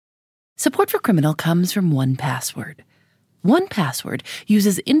Support for Criminal comes from 1Password. 1Password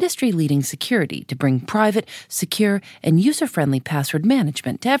uses industry-leading security to bring private, secure, and user-friendly password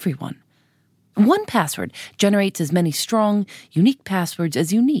management to everyone. 1Password generates as many strong, unique passwords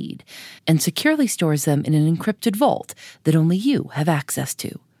as you need and securely stores them in an encrypted vault that only you have access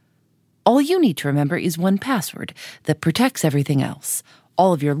to. All you need to remember is 1Password that protects everything else.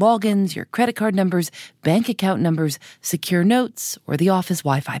 All of your logins, your credit card numbers, bank account numbers, secure notes, or the office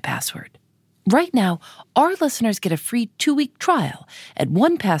Wi-Fi password. Right now, our listeners get a free 2-week trial at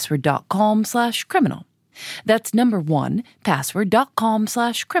 1password.com/criminal. That's number 1,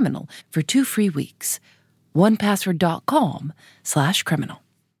 password.com/criminal for 2 free weeks. 1password.com/criminal.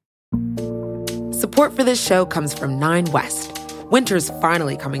 Support for this show comes from 9West. Winter's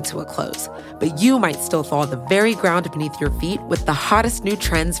finally coming to a close, but you might still thaw the very ground beneath your feet with the hottest new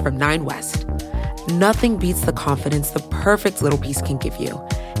trends from 9West. Nothing beats the confidence the perfect little piece can give you.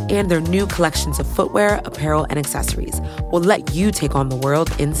 And their new collections of footwear, apparel, and accessories will let you take on the world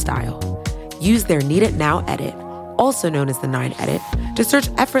in style. Use their Need It Now edit, also known as the 9 Edit, to search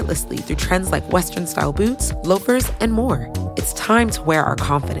effortlessly through trends like Western-style boots, loafers, and more. It's time to wear our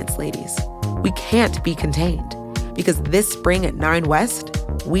confidence, ladies. We can't be contained. Because this spring at 9West,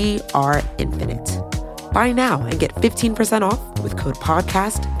 we are infinite. Buy now and get 15% off with code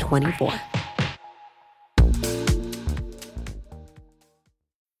PODCAST24.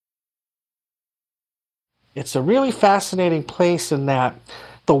 It's a really fascinating place in that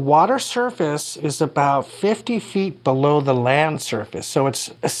the water surface is about 50 feet below the land surface. So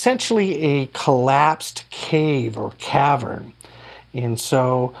it's essentially a collapsed cave or cavern. And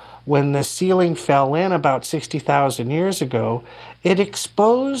so when the ceiling fell in about 60,000 years ago, it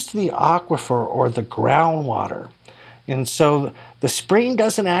exposed the aquifer or the groundwater. And so the spring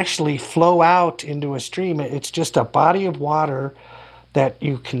doesn't actually flow out into a stream. It's just a body of water that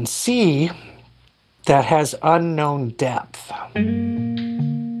you can see that has unknown depth.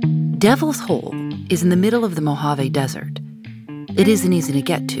 Devil's Hole is in the middle of the Mojave Desert. It isn't easy to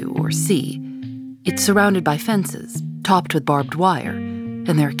get to or see. It's surrounded by fences, topped with barbed wire,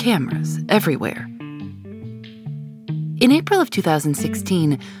 and there are cameras everywhere. In April of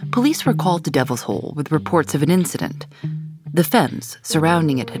 2016, police were called to Devil's Hole with reports of an incident. The fence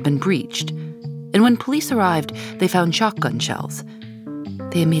surrounding it had been breached, and when police arrived, they found shotgun shells.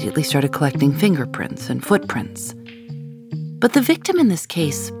 They immediately started collecting fingerprints and footprints. But the victim in this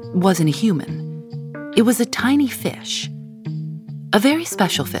case wasn't a human. It was a tiny fish. A very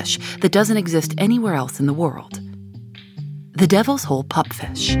special fish that doesn't exist anywhere else in the world. The Devil's Hole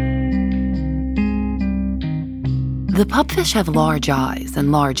pupfish. The pupfish have large eyes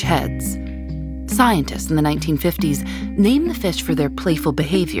and large heads. Scientists in the 1950s named the fish for their playful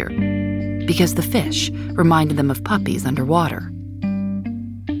behavior because the fish reminded them of puppies underwater.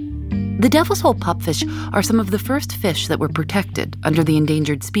 The Devil's Hole pupfish are some of the first fish that were protected under the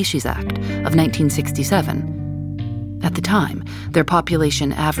Endangered Species Act of 1967. At the time, their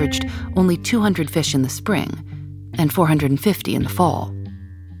population averaged only 200 fish in the spring and 450 in the fall.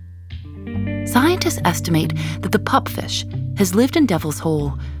 Scientists estimate that the pupfish has lived in Devil's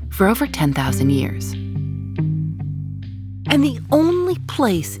Hole for over 10,000 years. And the only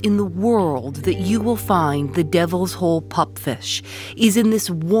place in the world that you will find the Devil's Hole pupfish is in this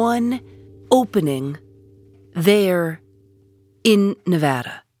one opening there in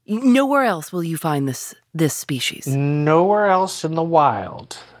Nevada. Nowhere else will you find this species. Nowhere else in the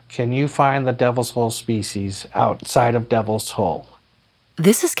wild can you find the Devil's Hole species outside of Devil's Hole.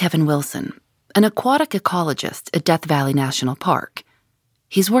 This is Kevin Wilson, an aquatic ecologist at Death Valley National Park.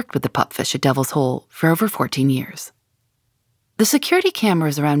 He's worked with the pupfish at Devil's Hole for over 14 years. The security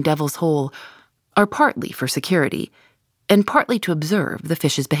cameras around Devil's Hole are partly for security and partly to observe the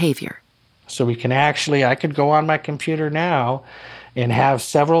fish's behavior. So we can I could go on my computer now and have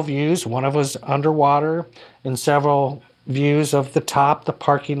several views. One of us underwater and several views of the top, the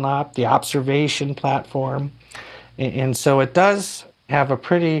parking lot, the observation platform. And so it does have a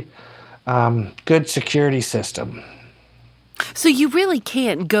pretty good security system. So you really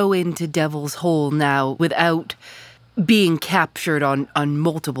can't go into Devil's Hole now without being captured on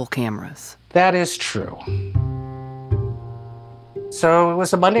multiple cameras. That is true. So it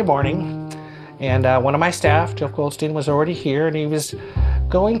was a Monday morning, and one of my staff, Jeff Goldstein, was already here, and he was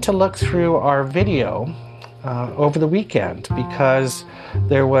going to look through our video over the weekend because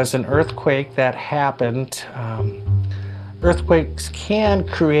there was an earthquake that happened. Earthquakes can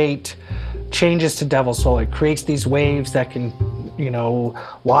create changes to Devil's Hole. It creates these waves that can,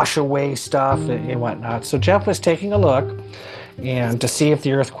 wash away stuff and whatnot. So Jeff was taking a look and to see if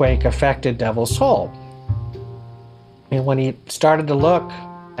the earthquake affected Devil's Hole. And when he started to look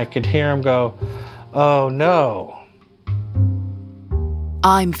I could hear him go, "Oh no."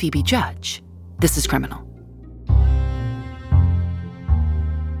 I'm Phoebe Judge. This is Criminal.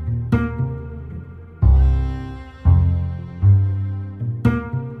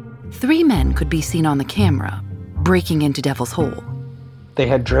 Three men could be seen on the camera breaking into Devil's Hole. They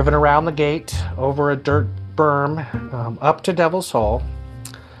had driven around the gate, over a dirt berm, up to Devil's Hole.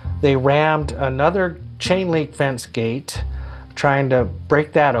 They rammed another chain link fence gate, trying to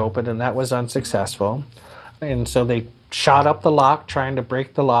break that open, and that was unsuccessful. And so they shot up the lock, trying to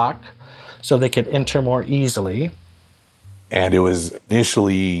break the lock so they could enter more easily. And it was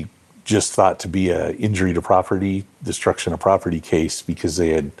initially just thought to be an injury to property, destruction of property case, because they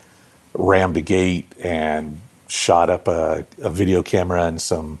had rammed a gate and shot up a video camera and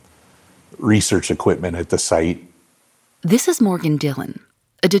some research equipment at the site. This is Morgan Dillon,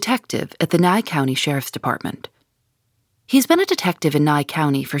 a detective at the Nye County Sheriff's Department. He's been a detective in Nye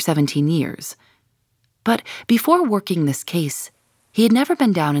County for 17 years. But before working this case, he had never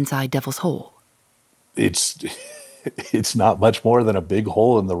been down inside Devil's Hole. It's not much more than a big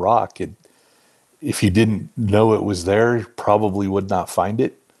hole in the rock. If you didn't know it was there, probably would not find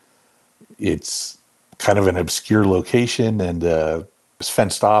it. It's kind of an obscure location, and it's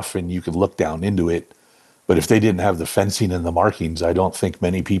fenced off, and you could look down into it. But if they didn't have the fencing and the markings, I don't think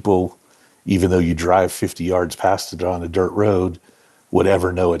many people, even though you drive 50 yards past it on a dirt road, would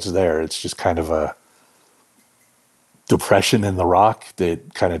ever know it's there. It's just kind of a depression in the rock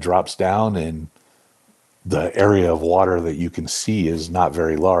that kind of drops down, and the area of water that you can see is not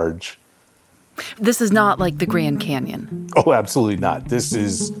very large. This is not like the Grand Canyon. Oh, absolutely not. This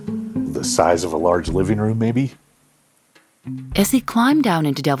is the size of a large living room, maybe. As he climbed down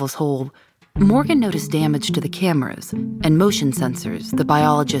into Devil's Hole, Morgan noticed damage to the cameras and motion sensors the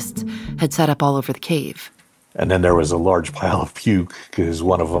biologists had set up all over the cave. And then there was a large pile of puke, because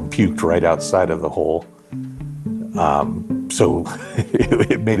one of them puked right outside of the hole. So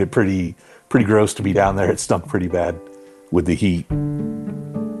it made it pretty gross to be down there. It stunk pretty bad with the heat.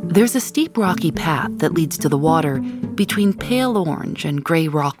 There's a steep rocky path that leads to the water between pale orange and gray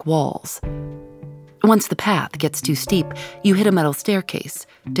rock walls. Once the path gets too steep, you hit a metal staircase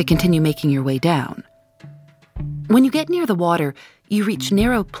to continue making your way down. When you get near the water, you reach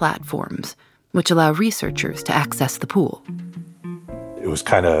narrow platforms, which allow researchers to access the pool. It was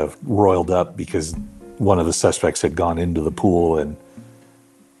kind of roiled up because one of the suspects had gone into the pool, and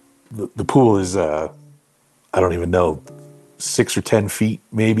the pool is, I don't even know, 6 or 10 feet,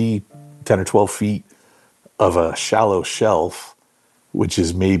 maybe 10 or 12 feet of a shallow shelf, which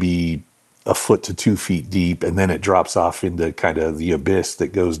is maybe a foot to 2 feet deep, and then it drops off into kind of the abyss that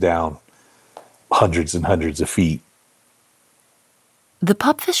goes down hundreds and hundreds of feet. The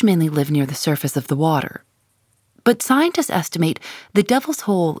pupfish mainly live near the surface of the water, but scientists estimate the Devil's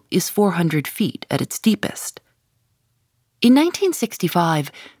Hole is 400 feet at its deepest. In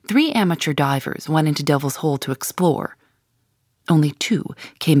 1965, 3 amateur divers went into Devil's Hole to explore. Only 2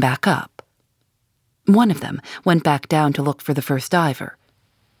 came back up. One of them went back down to look for the first diver.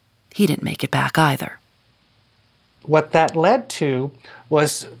 He didn't make it back either. What that led to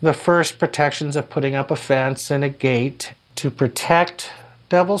was the first protections of putting up a fence and a gate to protect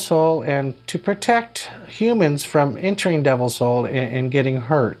Devil's Hole and to protect humans from entering Devil's Hole and getting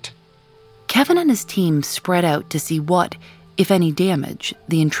hurt. Kevin and his team spread out to see what, if any, damage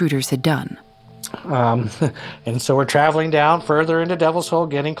the intruders had done. And so we're traveling down further into Devil's Hole,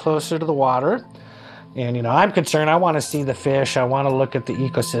 getting closer to the water. And, I'm concerned. I want to see the fish. I want to look at the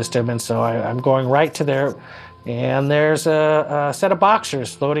ecosystem. And so I'm going right to there. And there's a set of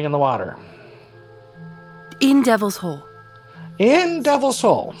boxers floating in the water. In Devil's Hole. In Devil's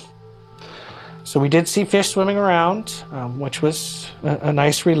Hole. So we did see fish swimming around, which was a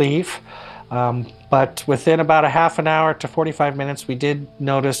nice relief. But within about a half an hour to 45 minutes, we did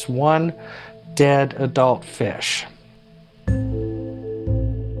notice one dead adult fish.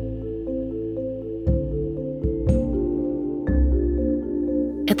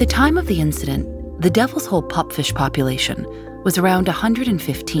 At the time of the incident, the Devil's Hole pupfish population was around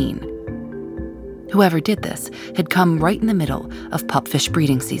 115. Whoever did this had come right in the middle of pupfish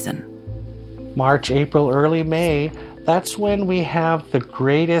breeding season. March, April, early May, that's when we have the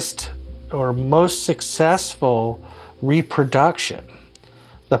greatest or most successful reproduction.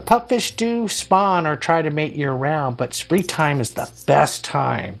 The pupfish do spawn or try to mate year-round, but springtime is the best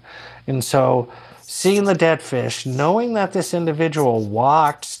time. And so seeing the dead fish, knowing that this individual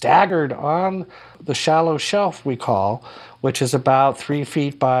staggered on the shallow shelf we call, which is about 3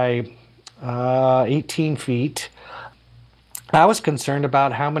 feet by 18 feet, I was concerned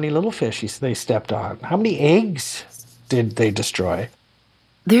about how many little fish they stepped on. How many eggs did they destroy?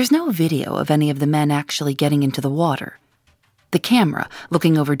 There's no video of any of the men actually getting into the water. The camera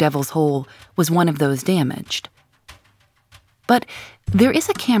looking over Devil's Hole was one of those damaged. But there is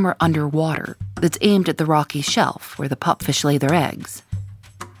a camera underwater that's aimed at the rocky shelf where the pupfish lay their eggs.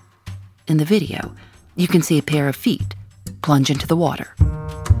 In the video, you can see a pair of feet plunge into the water.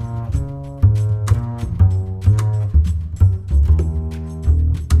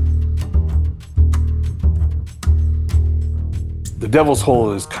 The Devil's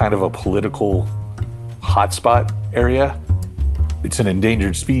Hole is kind of a political hotspot area. It's an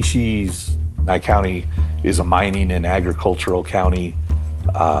endangered species. Nye County is a mining and agricultural county.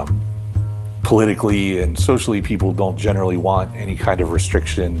 Politically and socially, people don't generally want any kind of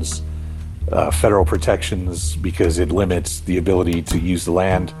restrictions, federal protections, because it limits the ability to use the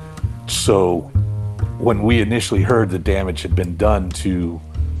land. So when we initially heard the damage had been done to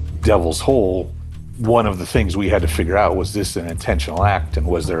Devil's Hole, one of the things we had to figure out, was this an intentional act, and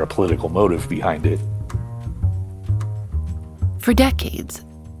was there a political motive behind it? For decades,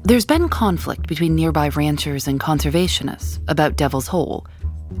 there's been conflict between nearby ranchers and conservationists about Devil's Hole.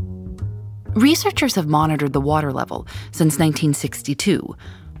 Researchers have monitored the water level since 1962,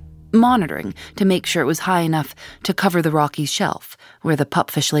 monitoring to make sure it was high enough to cover the rocky shelf where the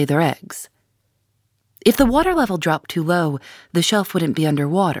pupfish lay their eggs. If the water level dropped too low, the shelf wouldn't be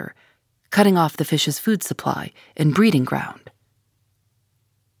underwater, cutting off the fish's food supply and breeding ground.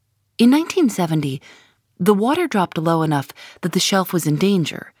 In 1970, the water dropped low enough that the shelf was in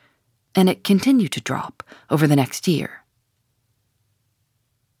danger, and it continued to drop over the next year.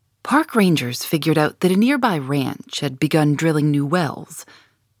 Park rangers figured out that a nearby ranch had begun drilling new wells,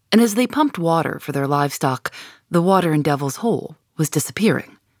 and as they pumped water for their livestock, the water in Devil's Hole was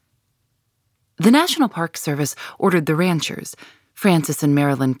disappearing. The National Park Service ordered the ranchers, Francis and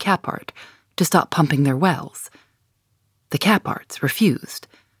Marilyn Caphart, to stop pumping their wells. The Capharts refused.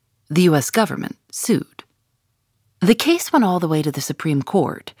 The U.S. government sued. The case went all the way to the Supreme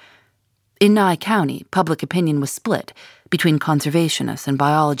Court. In Nye County, public opinion was split between conservationists and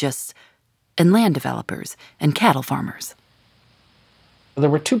biologists, and land developers and cattle farmers. There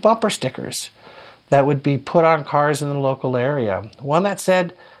were 2 bumper stickers that would be put on cars in the local area. One that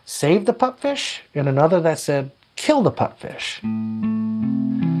said, "Save the pupfish," and another that said, "Kill the pupfish."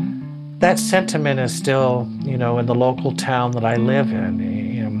 That sentiment is still, in the local town that I live in.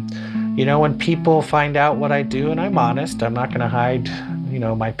 When people find out what I do, and I'm honest, I'm not going to hide,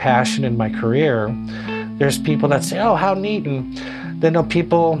 my passion and my career. There's people that say, "Oh, how neat." And then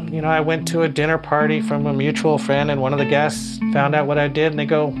people, I went to a dinner party from a mutual friend, and one of the guests found out what I did, and they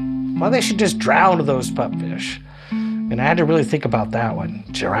go, "Well, they should just drown those pupfish." And I had to really think about that one.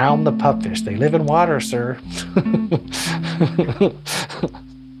 Drown the pupfish. They live in water, sir.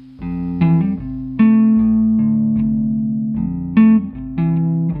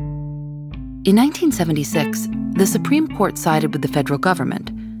 In 1976, the Supreme Court sided with the federal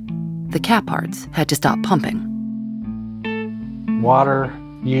government. The Capharts had to stop pumping. Water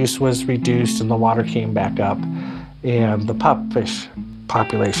use was reduced and the water came back up, and the pupfish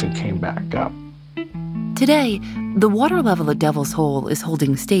population came back up. Today, the water level at Devil's Hole is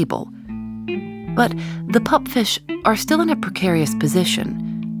holding stable. But the pupfish are still in a precarious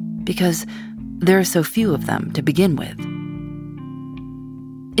position because there are so few of them to begin with.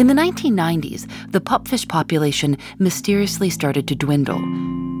 In the 1990s, the pupfish population mysteriously started to dwindle.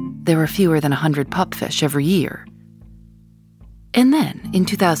 There were fewer than 100 pupfish every year. And then, in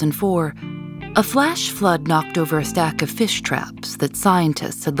 2004, a flash flood knocked over a stack of fish traps that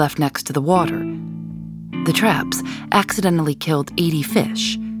scientists had left next to the water. The traps accidentally killed 80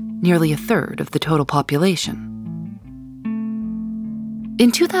 fish, nearly a third of the total population.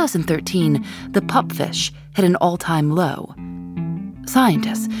 In 2013, the pupfish hit an all-time low.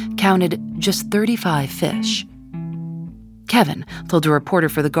 Scientists counted just 35 fish. Kevin told a reporter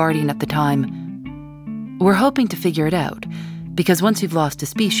for The Guardian at the time, "We're hoping to figure it out, because once you've lost a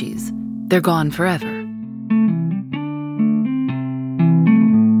species, they're gone forever."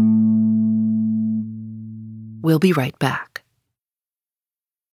 We'll be right back.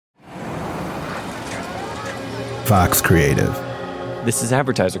 Vox Creative. This is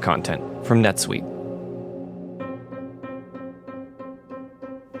advertiser content from NetSuite.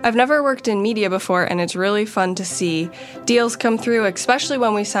 I've never worked in media before, and it's really fun to see deals come through, especially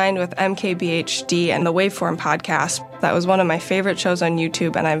when we signed with MKBHD and the Waveform podcast. That was one of my favorite shows on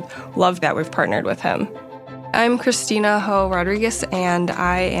YouTube, and I love that we've partnered with him. I'm Christina Ho Rodriguez, and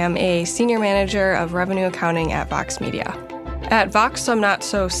I am a senior manager of revenue accounting at Vox Media. At Vox, I'm not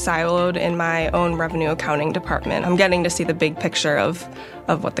so siloed in my own revenue accounting department. I'm getting to see the big picture of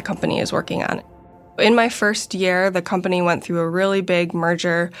what the company is working on. In my first year, the company went through a really big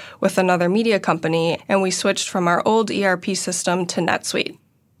merger with another media company, and we switched from our old ERP system to NetSuite.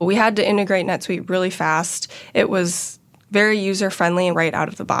 We had to integrate NetSuite really fast. It was very user-friendly right out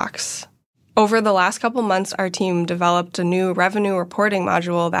of the box. Over the last couple months, our team developed a new revenue reporting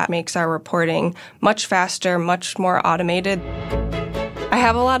module that makes our reporting much faster, much more automated. I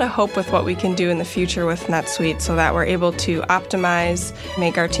have a lot of hope with what we can do in the future with NetSuite so that we're able to optimize,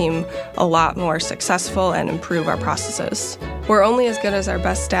 make our team a lot more successful, and improve our processes. We're only as good as our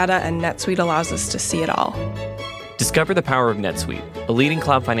best data, and NetSuite allows us to see it all. Discover the power of NetSuite, a leading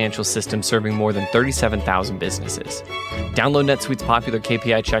cloud financial system serving more than 37,000 businesses. Download NetSuite's popular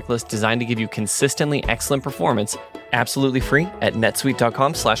KPI checklist designed to give you consistently excellent performance absolutely free at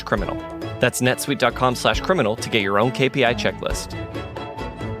netsuite.com/criminal. That's netsuite.com/criminal to get your own KPI checklist.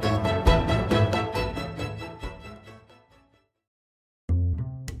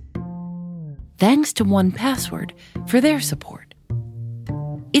 Thanks to 1Password for their support.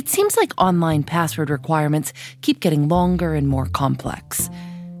 It seems like online password requirements keep getting longer and more complex.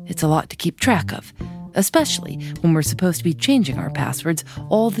 It's a lot to keep track of, especially when we're supposed to be changing our passwords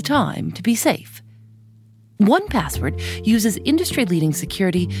all the time to be safe. 1Password uses industry-leading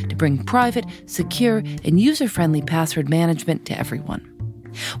security to bring private, secure, and user-friendly password management to everyone.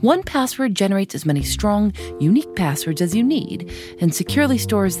 1Password generates as many strong, unique passwords as you need and securely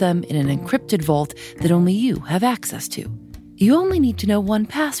stores them in an encrypted vault that only you have access to. You only need to know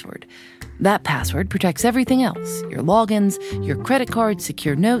 1Password. That password protects everything else, your logins, your credit cards,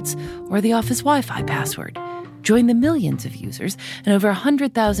 secure notes, or the office Wi-Fi password. Join the millions of users and over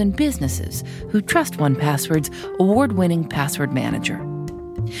 100,000 businesses who trust 1Password's award-winning password manager.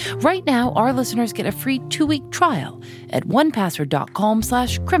 Right now, our listeners get a free 2-week trial at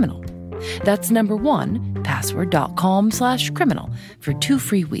onepassword.com/criminal. That's number 1, password.com/criminal for 2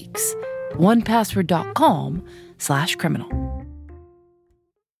 free weeks. onepassword.com/criminal.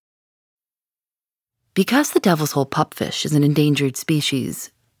 Because the devil's hole pupfish is an endangered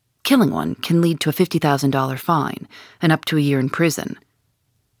species, killing one can lead to a $50,000 fine and up to a year in prison.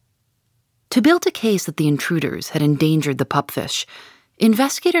 To build a case that the intruders had endangered the pupfish,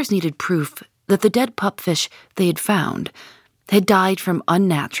 investigators needed proof that the dead pupfish they had found had died from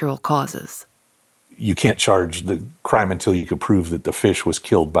unnatural causes. You can't charge the crime until you could prove that the fish was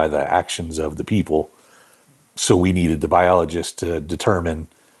killed by the actions of the people. So we needed the biologist to determine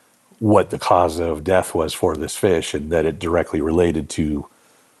what the cause of death was for this fish and that it directly related to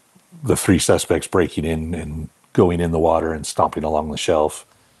the 3 suspects breaking in and going in the water and stomping along the shelf.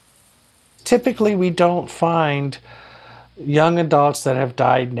 Typically, we don't find young adults that have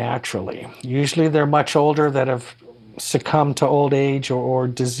died naturally. Usually they're much older that have succumbed to old age or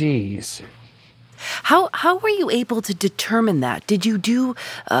disease. How were you able to determine that? Did you do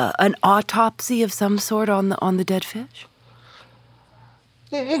an autopsy of some sort on the dead fish?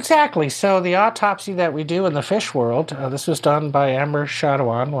 Exactly. So the autopsy that we do in the fish world, this was done by Amber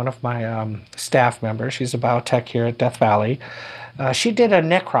Shadawan, one of my staff members. She's a biotech here at Death Valley. She did a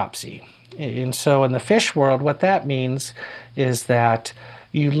necropsy. And so in the fish world, what that means is that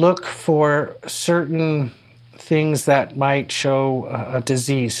you look for certain things that might show a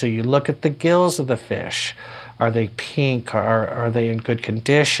disease. So you look at the gills of the fish. Are they pink? Are they in good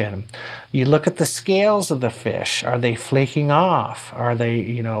condition? You look at the scales of the fish. Are they flaking off? Are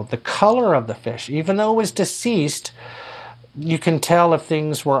they, the color of the fish? Even though it was deceased, you can tell if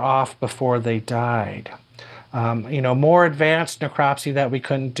things were off before they died. More advanced necropsy that we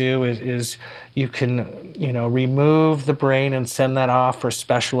couldn't do is you can, remove the brain and send that off for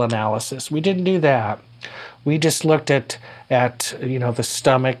special analysis. We didn't do that. We just looked at the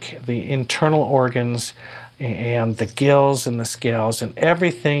stomach, the internal organs, and the gills and the scales, and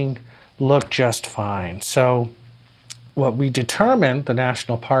everything looked just fine. So what we determined, the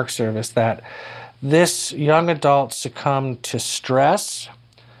National Park Service, that this young adult succumbed to stress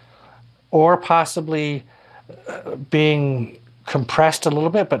or possibly being compressed a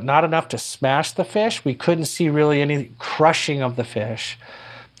little bit, but not enough to smash the fish. We couldn't see really any crushing of the fish.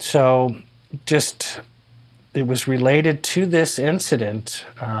 So it was related to this incident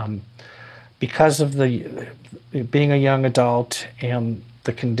because of being a young adult and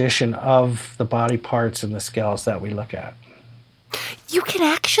the condition of the body parts and the scales that we look at. You can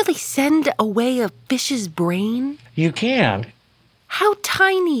actually send away a fish's brain? You can. How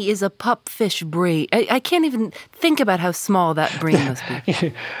tiny is a pupfish brain? I can't even think about how small that brain must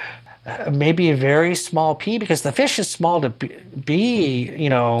be. Maybe a very small pea, because the fish is small to be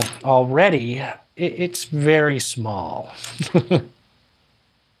already. It's very small.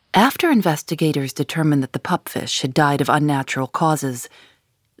 After investigators determined that the pupfish had died of unnatural causes,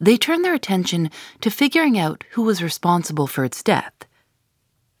 they turned their attention to figuring out who was responsible for its death.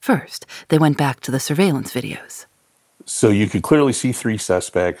 First, they went back to the surveillance videos. So you could clearly see 3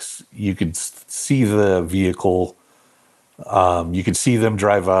 suspects. You could see the vehicle. You could see them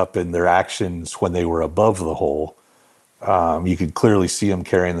drive up and their actions when they were above the hole. You could clearly see them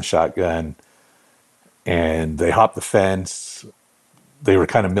carrying the shotgun. And they hopped the fence. They were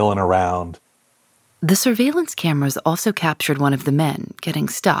kind of milling around. The surveillance cameras also captured one of the men getting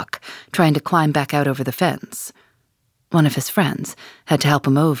stuck, trying to climb back out over the fence. One of his friends had to help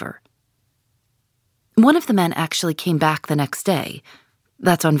him over. One of the men actually came back the next day.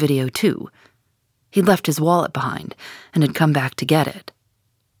 That's on video too. He'd left his wallet behind and had come back to get it.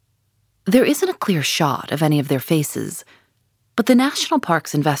 There isn't a clear shot of any of their faces, but the National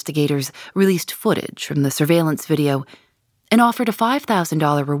Parks investigators released footage from the surveillance video and offered a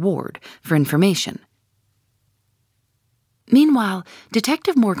 $5,000 reward for information. Meanwhile,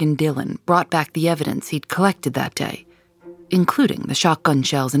 Detective Morgan Dillon brought back the evidence he'd collected that day, including the shotgun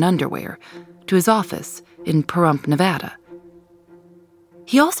shells and underwear, to his office in Pahrump, Nevada.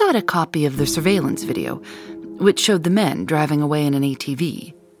 He also had a copy of the surveillance video, which showed the men driving away in an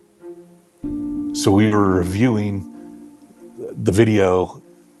ATV. So we were reviewing the video,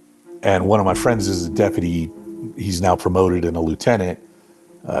 and one of my friends is a deputy. He's now promoted and a lieutenant,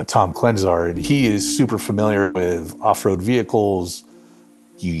 Tom Klenzar. He is super familiar with off-road vehicles.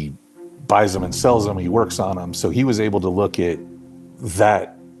 He buys them and sells them. He works on them. So he was able to look at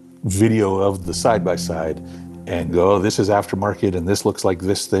that video of the side-by-side and go, oh, this is aftermarket, and this looks like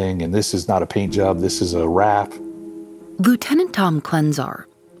this thing, and this is not a paint job, this is a wrap. Lieutenant Tom Klenzar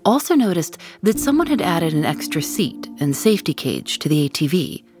also noticed that someone had added an extra seat and safety cage to the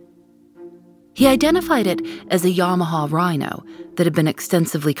ATV. He identified it as a Yamaha Rhino that had been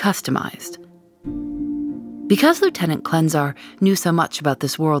extensively customized. Because Lieutenant Klenzar knew so much about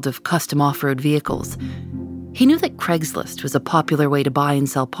this world of custom off-road vehicles, he knew that Craigslist was a popular way to buy and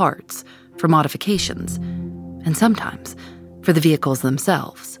sell parts for modifications, and sometimes for the vehicles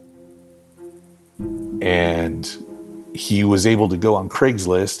themselves. And he was able to go on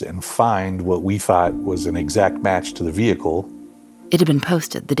Craigslist and find what we thought was an exact match to the vehicle. It had been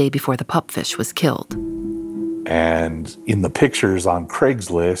posted the day before the Pupfish was killed. And in the pictures on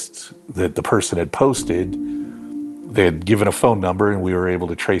Craigslist that the person had posted, they had given a phone number, and we were able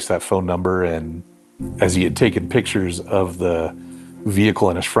to trace that phone number. And as he had taken pictures of the vehicle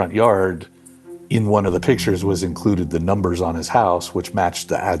in his front yard, in one of the pictures was included the numbers on his house, which matched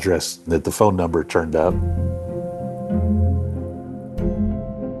the address that the phone number turned up.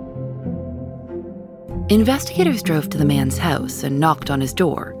 Investigators drove to the man's house and knocked on his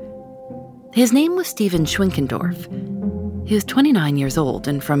door. His name was Steven Schwinkendorf. He was 29 years old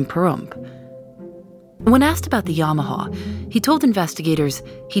and from Pahrump. When asked about the Yamaha, he told investigators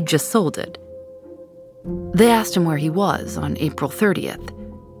he'd just sold it. They asked him where he was on April 30th,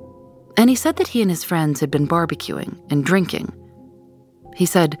 and he said that he and his friends had been barbecuing and drinking. He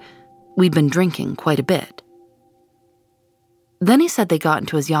said, "We'd been drinking quite a bit." Then he said they got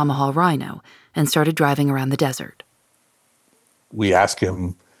into his Yamaha Rhino and started driving around the desert. We asked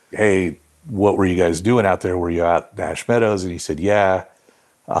him, hey, what were you guys doing out there? Were you out in Ash Meadows? And he said, yeah.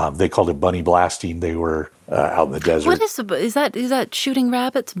 They called it bunny blasting. They were out in the desert. What is that shooting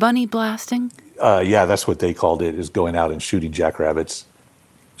rabbits, bunny blasting? Yeah, that's what they called it, is going out and shooting jackrabbits.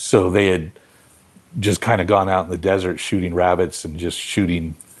 So they had just kind of gone out in the desert shooting rabbits and just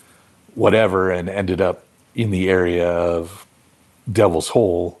shooting whatever, and ended up in the area of Devil's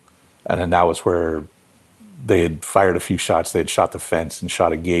Hole. And then that was where they had fired a few shots. They had shot the fence and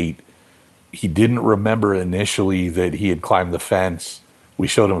shot a gate. He didn't remember initially that he had climbed the fence. We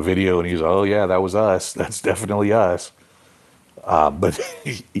showed him a video, and he was, oh, yeah, that was us. That's definitely us. But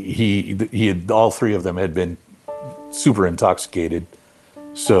he had, all three of them had been super intoxicated.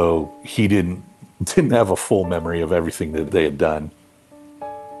 So he didn't have a full memory of everything that they had done.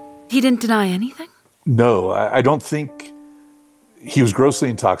 He didn't deny anything? No, I don't think. He was grossly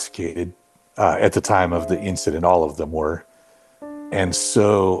intoxicated at the time of the incident. All of them were. And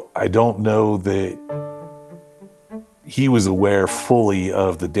so I don't know that he was aware fully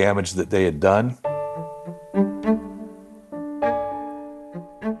of the damage that they had done.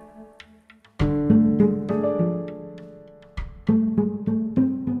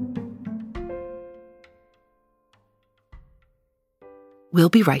 We'll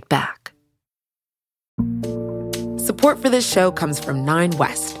be right back. Support for this show comes from 9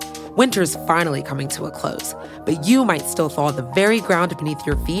 West. Winter's finally coming to a close, but you might still thaw the very ground beneath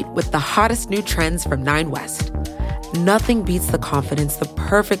your feet with the hottest new trends from 9 West. Nothing beats the confidence the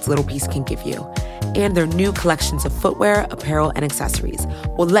perfect little piece can give you. And their new collections of footwear, apparel, and accessories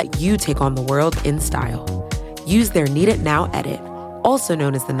will let you take on the world in style. Use their Need It Now edit, also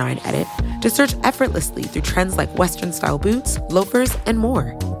known as the 9 edit, to search effortlessly through trends like Western-style boots, loafers, and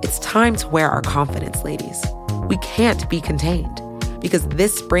more. It's time to wear our confidence, ladies. We can't be contained, because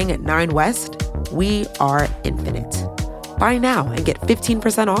this spring at 9 West, we are infinite. Buy now and get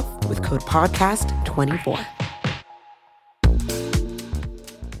 15% off with code PODCAST24.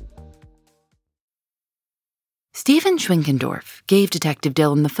 Stephen Schwinkendorf gave Detective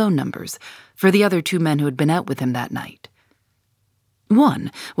Dillon the phone numbers for the other 2 men who had been out with him that night.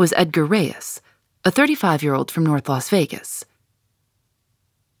 One was Edgar Reyes, a 35-year-old from North Las Vegas.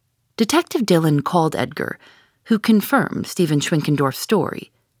 Detective Dillon called Edgar, who confirmed Stephen Schwinkendorf's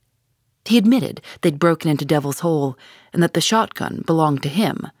story. He admitted they'd broken into Devil's Hole and that the shotgun belonged to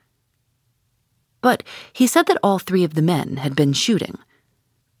him. But he said that all 3 of the men had been shooting.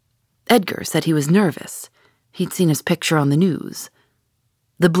 Edgar said he was nervous. He'd seen his picture on the news.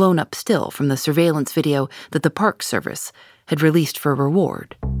 The blown-up still from the surveillance video that the Park Service had released for a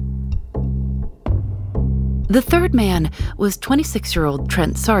reward. The third man was 26-year-old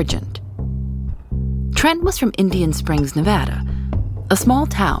Trent Sargent. Trent was from Indian Springs, Nevada, a small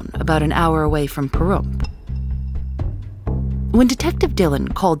town about an hour away from Pahrump. When Detective Dillon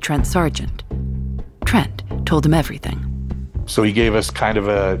called Trent Sargent, Trent told him everything. So he gave us kind of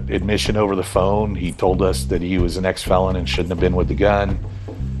an admission over the phone. He told us that he was an ex-felon and shouldn't have been with the gun,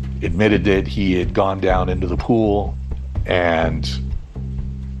 admitted that he had gone down into the pool, and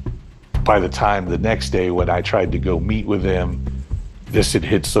by the time the next day when I tried to go meet with him, this had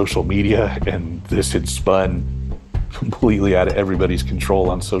hit social media and this had spun completely out of everybody's control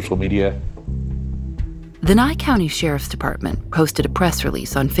on social media. The Nye County Sheriff's Department posted a press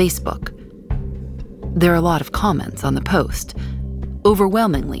release on Facebook. There are a lot of comments on the post,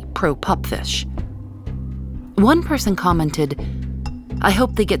 overwhelmingly pro-Pupfish. One person commented, "I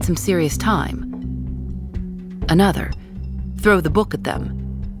hope they get some serious time." Another, "Throw the book at them."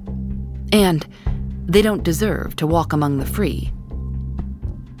 And, "They don't deserve to walk among the free."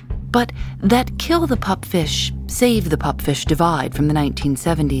 But that kill the pupfish, save the pupfish divide from the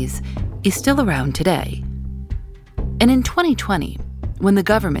 1970s is still around today. And in 2020, when the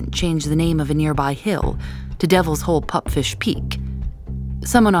government changed the name of a nearby hill to Devil's Hole Pupfish Peak,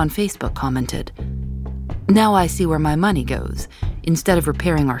 someone on Facebook commented, "Now I see where my money goes, instead of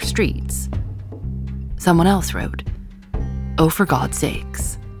repairing our streets." Someone else wrote, "Oh, for God's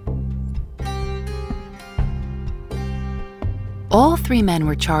sakes." All 3 men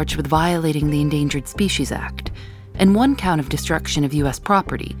were charged with violating the Endangered Species Act and 1 count of destruction of U.S.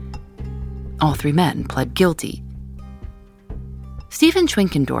 property. All 3 men pled guilty. Stephen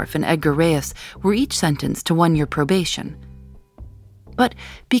Schwinkendorf and Edgar Reyes were each sentenced to 1 year probation. But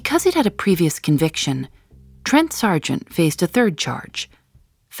because he'd had a previous conviction, Trent Sargent faced a 3rd charge,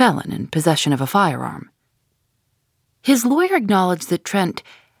 felon in possession of a firearm. His lawyer acknowledged that Trent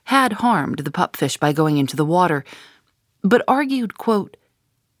had harmed the pupfish by going into the water, but argued, quote,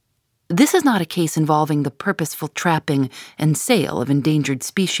 "This is not a case involving the purposeful trapping and sale of endangered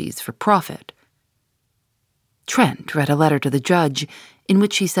species for profit." Trent read a letter to the judge in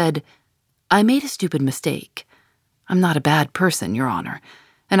which he said, "I made a stupid mistake. I'm not a bad person, Your Honor,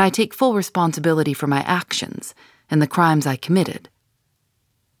 and I take full responsibility for my actions and the crimes I committed."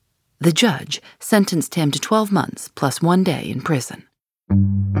 The judge sentenced him to 12 months plus 1 day in prison.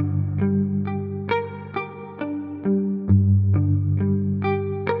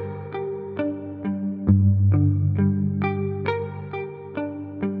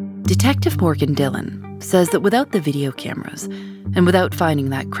 Detective Morgan Dillon says that without the video cameras and without finding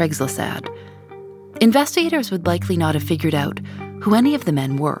that Craigslist ad, investigators would likely not have figured out who any of the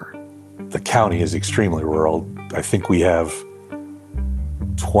men were. The county is extremely rural. I think we have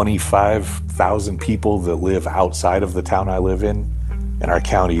 25,000 people that live outside of the town I live in, and our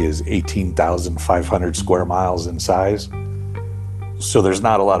county is 18,500 square miles in size. So there's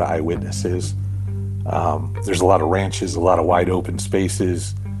not a lot of eyewitnesses. There's a lot of ranches, a lot of wide open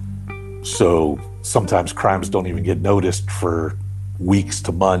spaces. So sometimes crimes don't even get noticed for weeks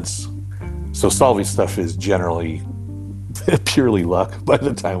to months. So solving stuff is generally purely luck by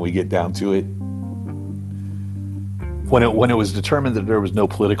the time we get down to it. When it was determined that there was no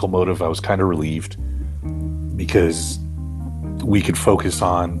political motive, I was kind of relieved because we could focus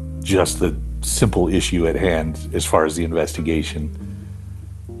on just the simple issue at hand as far as the investigation.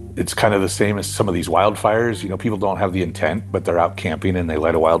 It's kind of the same as some of these wildfires. You know, people don't have the intent, but they're out camping and they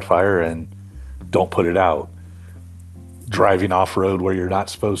light a wildfire and don't put it out. Driving off-road where you're not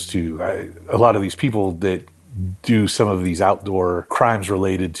supposed to. A lot of these people that do some of these outdoor crimes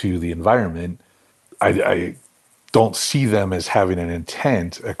related to the environment, I don't see them as having an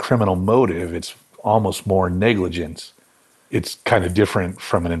intent, a criminal motive. It's almost more negligence. It's kind of different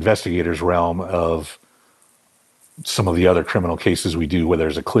from an investigator's realm of some of the other criminal cases we do where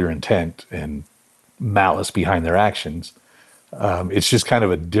there's a clear intent and malice behind their actions. It's just kind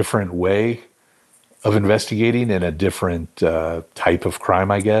of a different way of investigating and a different type of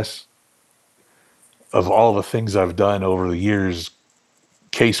crime, I guess. Of all the things I've done over the years,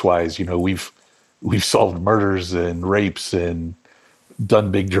 case-wise, we've solved murders and rapes and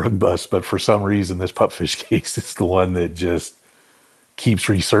done big drug busts, but for some reason, this Pupfish case is the one that just keeps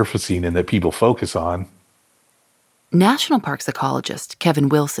resurfacing and that people focus on. National Parks ecologist Kevin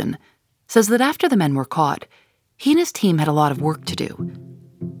Wilson says that after the men were caught, he and his team had a lot of work to do.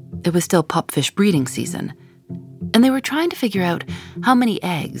 It was still pupfish breeding season, and they were trying to figure out how many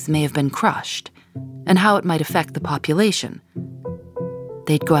eggs may have been crushed and how it might affect the population.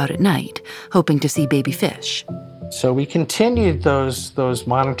 They'd go out at night, hoping to see baby fish. So we continued those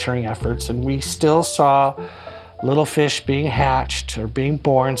monitoring efforts, and we still saw little fish being hatched or being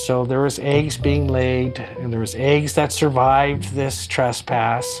born. So there was eggs being laid, and there was eggs that survived this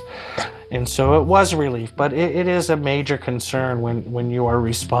trespass. And so it was a relief, but it is a major concern when you are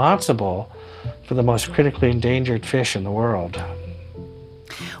responsible for the most critically endangered fish in the world.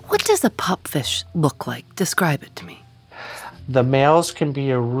 What does a pupfish look like? Describe it to me. The males can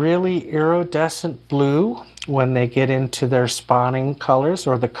be a really iridescent blue when they get into their spawning colors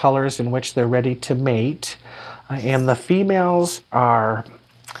or the colors in which they're ready to mate. And the females are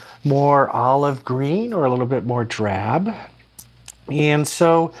more olive green or a little bit more drab. And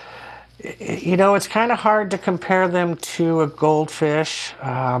so, it's kind of hard to compare them to a goldfish,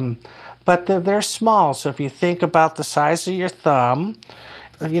 but they're small. So if you think about the size of your thumb,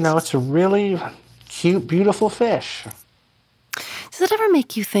 it's a really cute, beautiful fish. Does it ever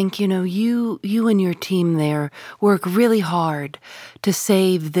make you think, you and your team there work really hard to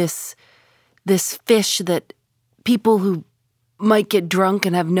save this fish that people who might get drunk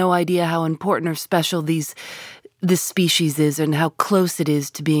and have no idea how important or special this species is and how close it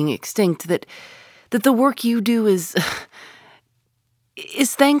is to being extinct, that the work you do is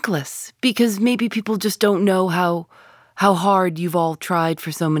thankless because maybe people just don't know how hard you've all tried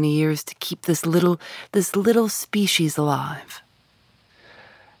for so many years to keep this little species alive?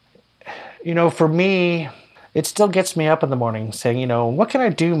 For me, it still gets me up in the morning saying, what can I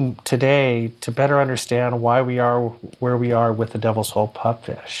do today to better understand why we are where we are with the Devil's Hole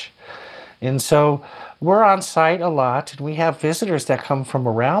pupfish? And so we're on site a lot, and we have visitors that come from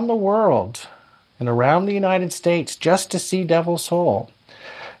around the world and around the United States just to see Devil's Hole.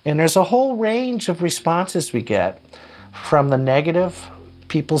 And there's a whole range of responses we get from the negative,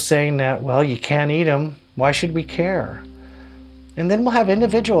 people saying that, well, you can't eat them, why should we care? And then we'll have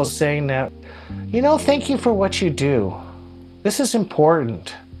individuals saying that, thank you for what you do. This is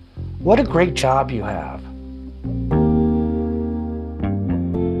important. What a great job you have.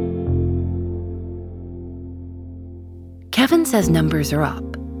 Kevin says numbers are up.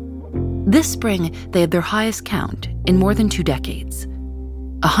 This spring, they had their highest count in more than 2 decades,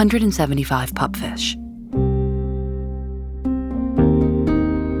 175 pupfish.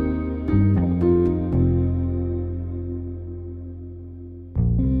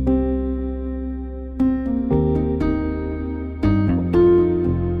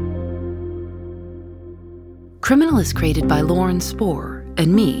 Criminal is created by Lauren Spohr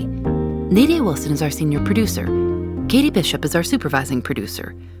and me. Nadia Wilson is our senior producer. Katie Bishop is our supervising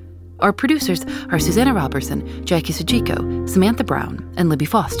producer. Our producers are Susanna Robertson, Jackie Sujiko, Samantha Brown, and Libby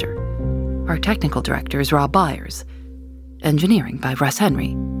Foster. Our technical director is Rob Byers. Engineering by Russ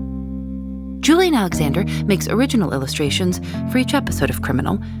Henry. Julian Alexander makes original illustrations for each episode of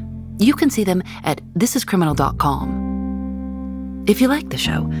Criminal. You can see them at thisiscriminal.com. If you like the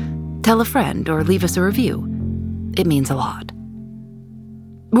show, tell a friend or leave us a review. It means a lot.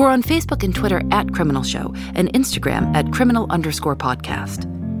 We're on Facebook and Twitter at Criminal Show and Instagram at Criminal_podcast.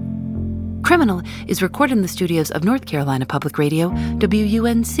 Criminal is recorded in the studios of North Carolina Public Radio,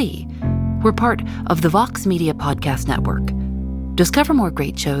 WUNC. We're part of the Vox Media Podcast Network. Discover more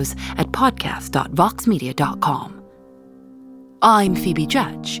great shows at podcast.voxmedia.com. I'm Phoebe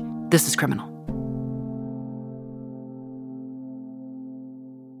Judge. This is Criminal.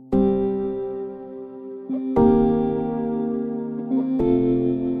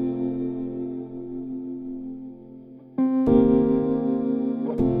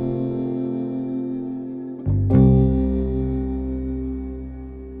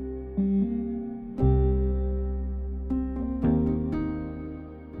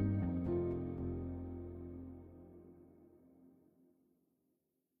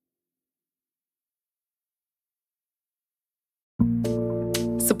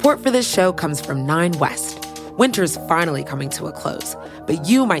 Support for this show comes from 9 West. Winter's finally coming to a close, but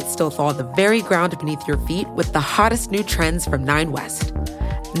you might still thaw the very ground beneath your feet with the hottest new trends from 9 West.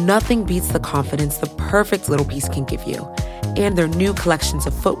 Nothing beats the confidence the perfect little piece can give you. And their new collections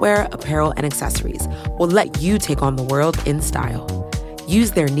of footwear, apparel, and accessories will let you take on the world in style.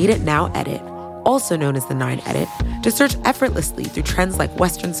 Use their Need It Now edit, also known as the 9 Edit, to search effortlessly through trends like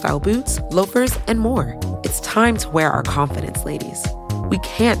Western-style boots, loafers, and more. It's time to wear our confidence, ladies. We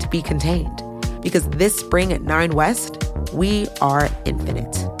can't be contained, because this spring at 9 West, we are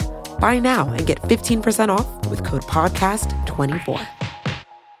infinite. Buy now and get 15% off with code PODCAST24.